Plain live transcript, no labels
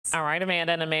All right,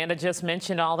 Amanda. And Amanda just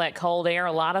mentioned all that cold air.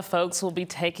 A lot of folks will be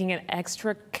taking an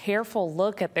extra careful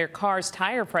look at their car's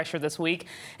tire pressure this week.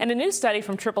 And a new study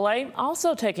from AAA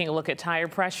also taking a look at tire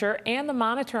pressure and the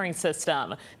monitoring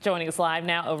system. Joining us live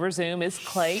now over Zoom is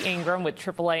Clay Ingram with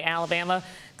AAA Alabama.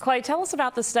 Clay, tell us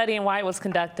about the study and why it was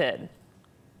conducted.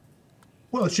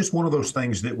 Well, it's just one of those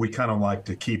things that we kind of like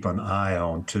to keep an eye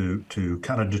on to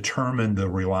kind of determine the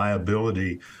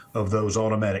reliability of those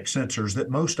automatic sensors that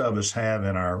most of us have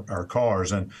in our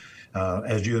cars. And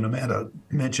as you and Amanda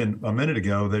mentioned a minute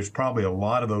ago, there's probably a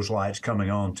lot of those lights coming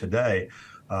on today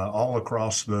all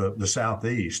across the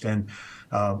Southeast. And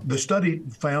the study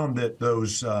found that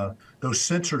those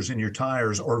sensors in your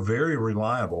tires are very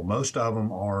reliable. Most of them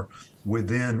are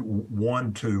within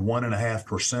 1 to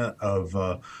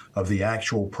 1.5% of the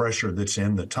actual pressure that's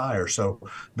in the tire. So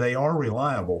they are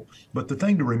reliable. But the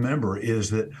thing to remember is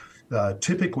that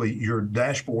typically your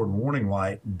dashboard warning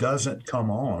light doesn't come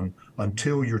on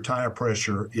until your tire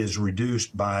pressure is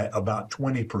reduced by about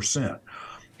 20%.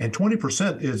 And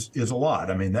 20% is a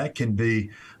lot. I mean, that can be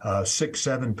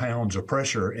 6-7 pounds of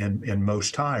pressure in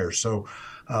most tires. So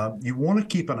you want to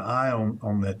keep an eye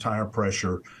on that tire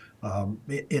pressure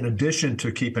in addition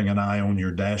to keeping an eye on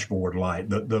your dashboard light.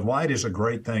 The light is a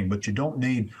great thing, but you don't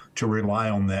need to rely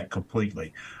on that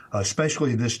completely,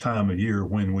 especially this time of year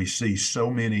when we see so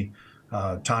many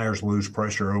tires lose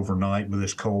pressure overnight with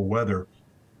this cold weather.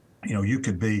 You know, you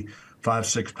could be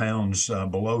 5-6 pounds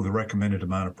below the recommended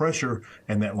amount of pressure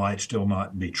and that light still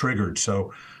not be triggered.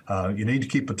 So you need to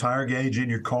keep a tire gauge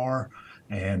in your car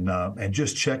and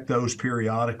just check those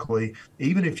periodically.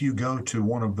 Even if you go to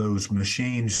one of those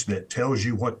machines that tells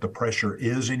you what the pressure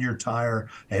is in your tire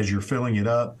as you're filling it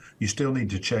up, you still need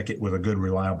to check it with a good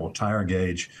reliable tire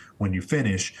gauge when you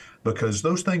finish, because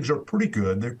those things are pretty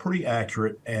good. They're pretty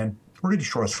accurate and pretty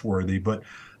trustworthy, but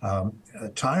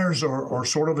tires are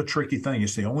sort of a tricky thing.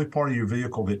 It's the only part of your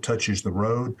vehicle that touches the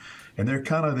road, and they're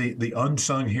kind of the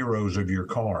unsung heroes of your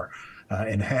car.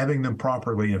 And having them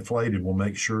properly inflated will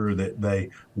make sure that they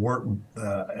work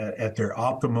at their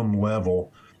optimum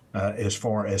level as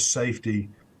far as safety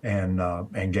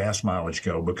and gas mileage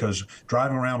go, because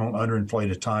driving around on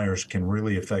underinflated tires can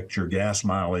really affect your gas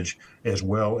mileage as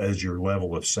well as your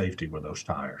level of safety with those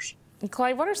tires.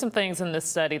 Clay, what are some things in this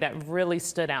study that really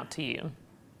stood out to you?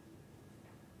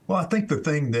 Well, I think the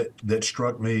thing that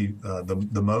struck me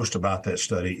the most about that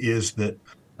study is that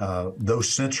those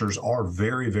sensors are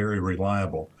very, very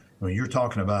reliable. I mean, you're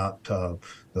talking about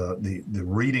the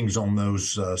readings on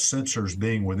those sensors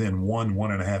being within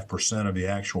 1.5% of the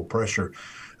actual pressure.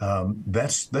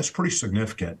 That's pretty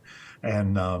significant.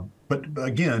 And but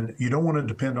again, you don't want to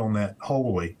depend on that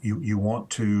wholly. You want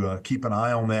to keep an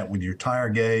eye on that with your tire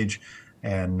gauge,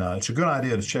 and it's a good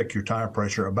idea to check your tire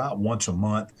pressure about once a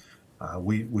month.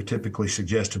 We typically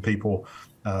suggest to people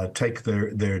take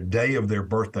their day of their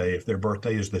birthday. If their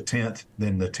birthday is the 10th,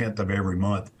 then the 10th of every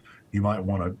month, you might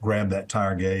want to grab that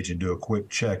tire gauge and do a quick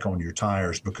check on your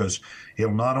tires, because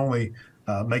it'll not only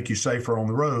make you safer on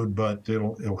the road, but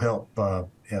it'll help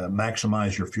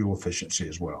maximize your fuel efficiency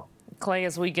as well. Clay,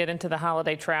 as we get into the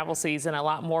holiday travel season, a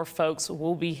lot more folks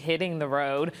will be hitting the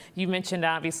road. You mentioned,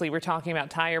 obviously, we're talking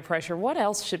about tire pressure. What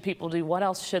else should people do? What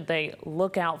else should they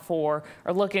look out for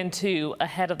or look into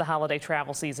ahead of the holiday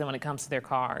travel season when it comes to their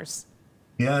cars?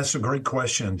 Yeah, that's a great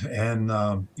question.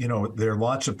 And, you know, there are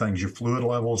lots of things. Your fluid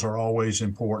levels are always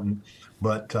important.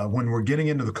 But when we're getting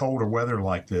into the colder weather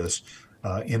like this,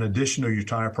 in addition to your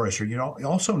tire pressure, you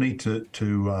also need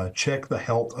to check the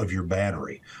health of your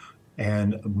battery.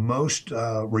 And most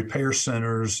repair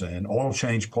centers and oil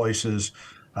change places,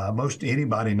 most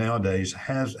anybody nowadays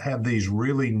have these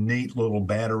really neat little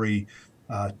battery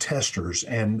testers,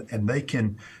 and they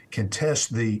can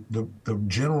test the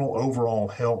general overall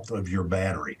health of your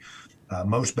battery.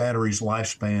 Most batteries'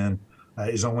 lifespan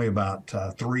is only about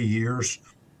 3 years,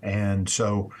 and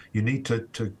so you need to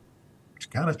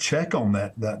kind of check on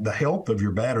the health of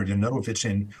your battery to know if it's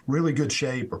in really good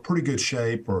shape or pretty good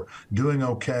shape or doing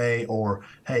okay, or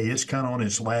hey, it's kind of on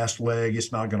its last leg,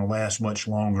 it's not going to last much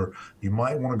longer. You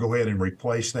might want to go ahead and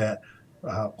replace that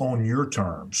on your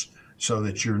terms, so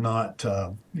that you're not,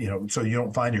 you know, so you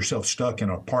don't find yourself stuck in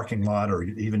a parking lot or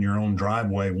even your own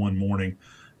driveway one morning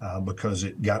because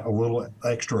it got a little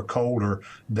extra colder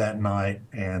that night,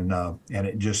 and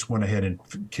it just went ahead and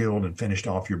killed and finished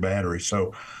off your battery.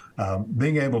 So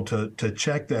being able to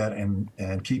check that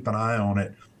and keep an eye on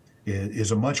it is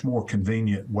a much more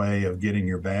convenient way of getting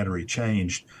your battery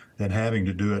changed than having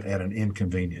to do it at an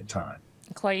inconvenient time.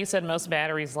 Clay, you said most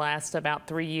batteries last about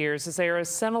 3 years. Is there a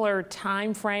similar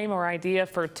time frame or idea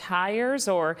for tires,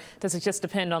 or does it just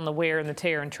depend on the wear and the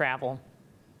tear and travel?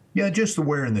 Yeah, just the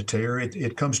wear and the tear.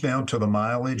 It comes down to the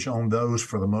mileage on those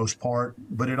for the most part,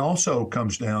 but it also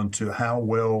comes down to how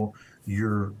well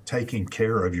you're taking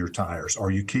care of your tires.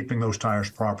 Are you keeping those tires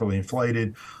properly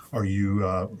inflated? Are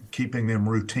you keeping them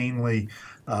routinely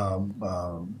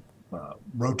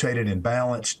rotated and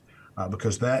balanced?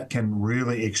 Because that can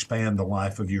really expand the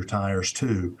life of your tires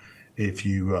too. If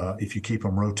you keep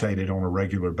them rotated on a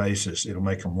regular basis, it'll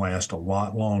make them last a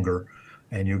lot longer,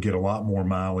 and you'll get a lot more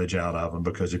mileage out of them.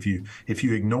 Because if you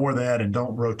ignore that and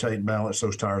don't rotate and balance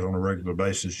those tires on a regular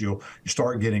basis, you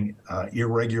start getting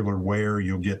irregular wear.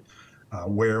 You'll get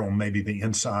wear on maybe the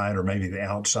inside or maybe the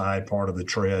outside part of the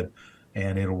tread,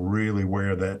 and it'll really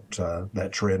wear that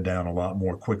tread down a lot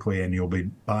more quickly, and you'll be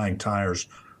buying tires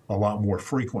a lot more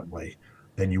frequently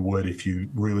than you would if you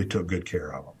really took good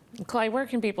care of them. Clay, where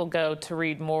can people go to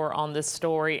read more on this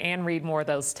story and read more of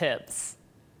those tips?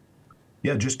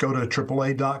 Yeah, just go to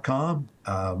AAA.com.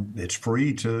 It's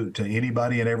free to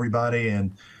anybody and everybody,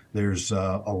 and there's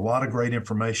a lot of great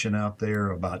information out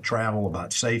there about travel,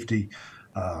 about safety,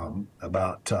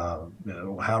 about how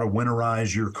to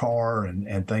winterize your car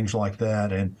and things like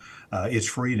that. And it's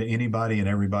free to anybody and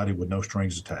everybody with no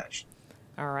strings attached.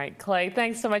 All right, Clay,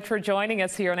 thanks so much for joining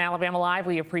us here on Alabama Live.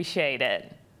 We appreciate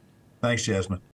it. Thanks, Jasmine.